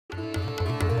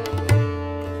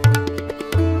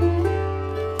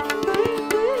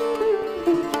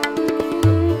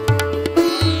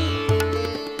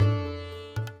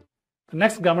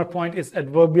next grammar point is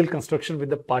adverbial construction with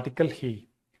the particle he.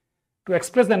 To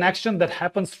express an action that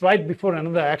happens right before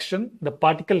another action, the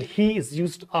particle he is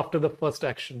used after the first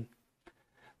action.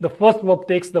 The first verb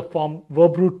takes the form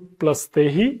verb root plus te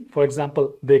hi, for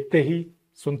example, dekhte hi,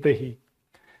 sunte hi.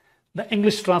 The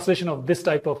English translation of this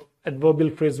type of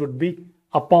adverbial phrase would be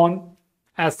upon,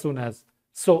 as soon as.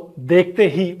 So, dekhte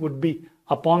hi would be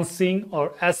upon seeing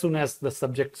or as soon as the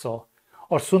subject saw.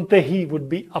 Or sunte hi would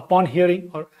be upon hearing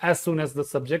or as soon as the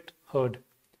subject heard.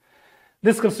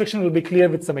 This construction will be clear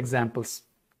with some examples.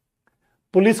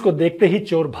 Police को देखते ही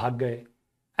चोर भाग गए.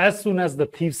 As soon as the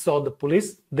thieves saw the police,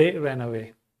 they ran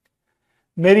away.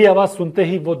 मेरी आवाज सुनते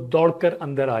ही वो दौड़कर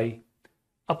अंदर आई.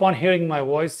 Upon hearing my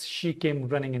voice, she came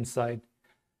running inside.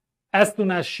 As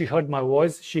soon as she heard my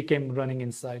voice, she came running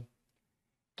inside.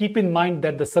 Keep in mind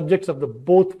that the subjects of the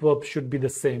both verbs should be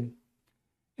the same.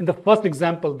 In the first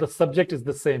example, the subject is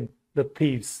the same, the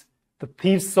thieves. The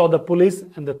thieves saw the police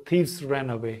and the thieves ran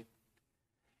away.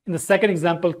 In the second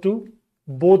example too,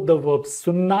 both the verbs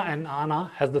sunna and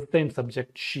ana has the same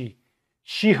subject, she.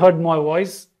 She heard my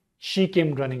voice, she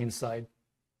came running inside.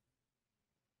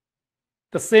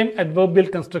 The same adverbial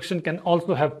construction can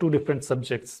also have two different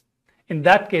subjects. In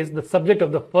that case, the subject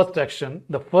of the first action,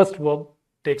 the first verb,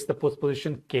 takes the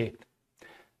postposition ke.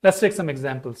 Let's take some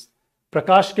examples.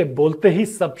 Prakash ke bolte hi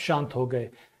sab shant ho gaye.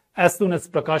 As soon as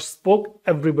Prakash spoke,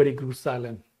 everybody grew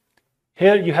silent.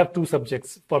 Here you have two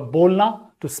subjects. For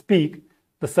bolna, to speak,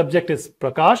 the subject is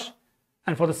Prakash,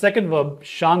 and for the second verb,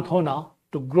 shant hona,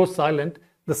 to grow silent,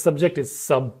 the subject is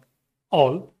sab,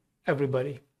 all,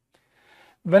 everybody.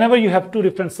 Whenever you have two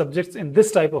different subjects in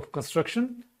this type of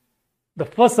construction, the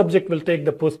first subject will take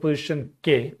the postposition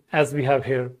ke, as we have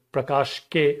here, Prakash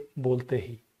ke bolte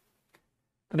hi.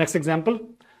 The next example,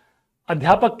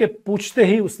 अध्यापक के पूछते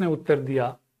ही उसने उत्तर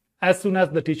दिया. As soon as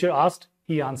the teacher asked,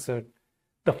 he answered.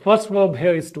 The first verb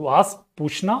here is to ask,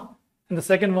 पूछना, and the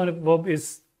second verb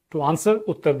is to answer,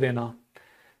 उत्तर देना.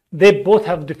 They both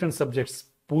have different subjects.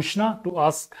 पूछना, to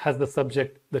ask, has the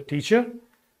subject, the teacher,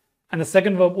 and the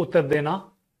second verb, उत्तर देना,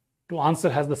 to answer,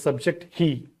 has the subject,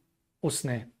 he,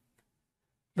 उसने.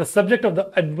 The subject of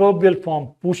the adverbial form,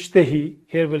 पूछते ही,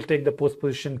 here will take the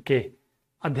postposition के.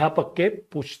 अध्यापक के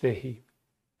पूछते ही.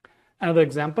 Another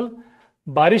example,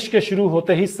 बारिश के शुरू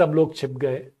होते ही सब लोग छिप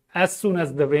गए. As soon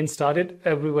as the rain started,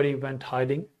 everybody went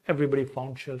hiding, everybody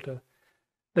found shelter.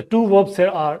 The two verbs here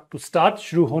are to start,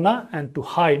 shuru hona, and to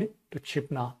hide, to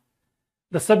chipna.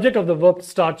 The subject of the verb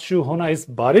start, shuru hona, is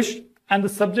barish, and the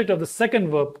subject of the second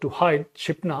verb to hide,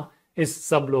 chipna, is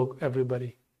sab log,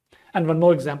 everybody. And one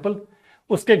more example,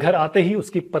 उसके घर आते ही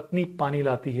उसकी पत्नी पानी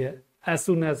लाती है. As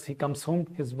soon as he comes home,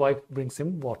 his wife brings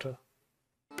him water.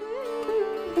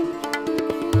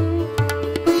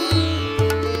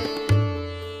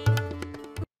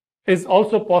 It is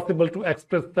also possible to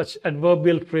express such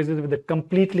adverbial phrases with a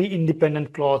completely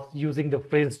independent clause using the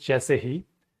phrase jaise hi.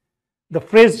 The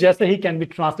phrase jaise hi can be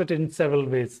translated in several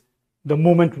ways. The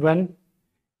moment when,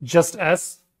 just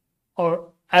as, or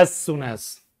as soon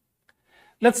as.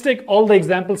 Let's take all the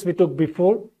examples we took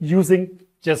before using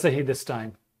jaise hi this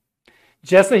time.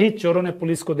 जैसे ही चोरों ने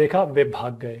police को देखा, वे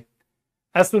भाग गए.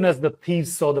 As soon as the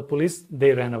thieves saw the police,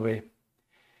 they ran away.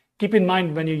 Keep in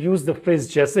mind, when you use the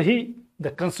phrase jaise hi, the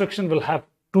construction will have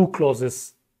two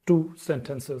clauses, two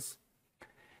sentences.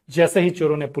 जैसे ही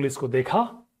चोरों ने पुलिस को देखा,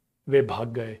 वे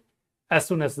भाग गए. As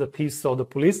soon as the thieves saw the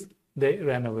police, they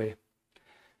ran away.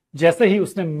 जैसे ही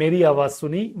उसने मेरी आवाज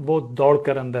सुनी, वो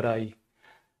दौड़कर अंदर आई.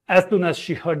 As soon as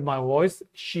she heard my voice,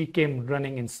 she came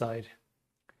running inside.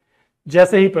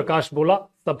 जैसे ही प्रकाश बोला,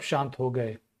 सब शांत हो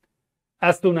गए.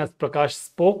 As soon as प्रकाश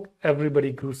spoke,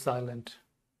 everybody grew silent.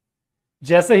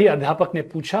 जैसे ही अध्यापक ने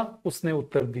पूछा, उसने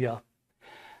उत्तर दिया.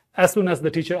 As soon as the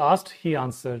teacher asked, he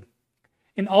answered.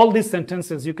 In all these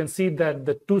sentences, you can see that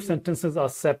the two sentences are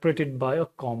separated by a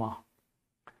comma.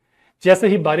 जैसे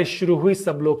ही बारिश शुरू हुई,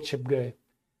 सब लोग छिप गए.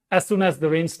 As soon as the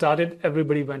rain started,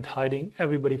 everybody went hiding,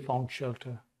 everybody found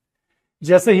shelter.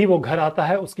 जैसे ही वो घर आता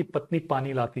है, उसकी पत्नी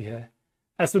पानी लाती है.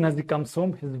 As soon as he comes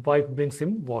home, his wife brings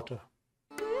him water.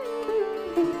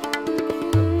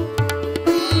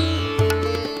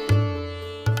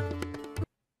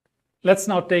 Let's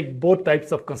now take both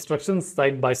types of constructions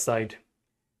side by side.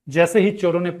 जैसे ही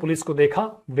चोरों ने पुलिस को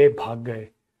देखा, वे भाग गए.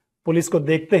 पुलिस को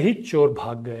देखते ही चोर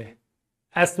भाग गए.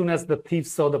 As soon as the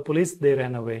thieves saw the police, they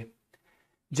ran away.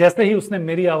 जैसे ही उसने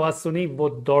मेरी आवाज सुनी, वो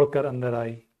दौड़कर अंदर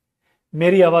आई.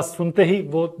 मेरी आवाज सुनते ही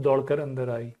वो दौड़कर अंदर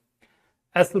आई.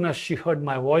 As soon as she heard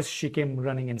my voice, she came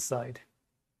running inside.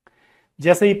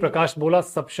 जैसे ही प्रकाश बोला,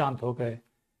 सब शांत हो गए.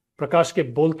 प्रकाश के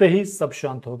बोलते ही सब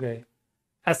शांत हो गए.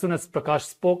 As soon as प्रकाश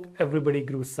spoke, everybody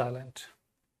grew silent.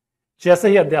 जैसे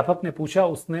ही अध्यापक ने पूछा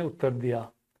उसने उत्तर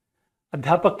दिया।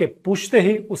 अध्यापक के पूछते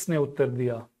ही उसने उत्तर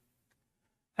दिया।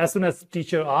 As soon as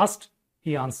teacher asked,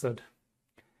 he answered.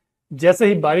 जैसे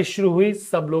ही बारिश शुरू हुई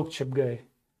सब लोग छिप गए।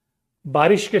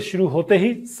 बारिश के शुरू होते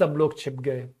ही सब लोग छिप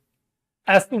गए।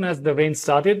 As soon as the rain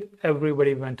started,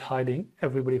 everybody went hiding,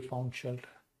 everybody found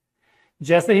shelter.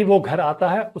 जैसे ही वो घर आता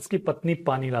है उसकी पत्नी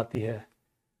पानी लाती है।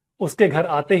 उसके घर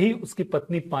आते ही उसकी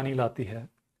पत्नी पानी लाती है।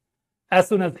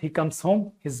 As soon as he comes home,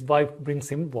 his wife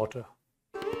brings him water.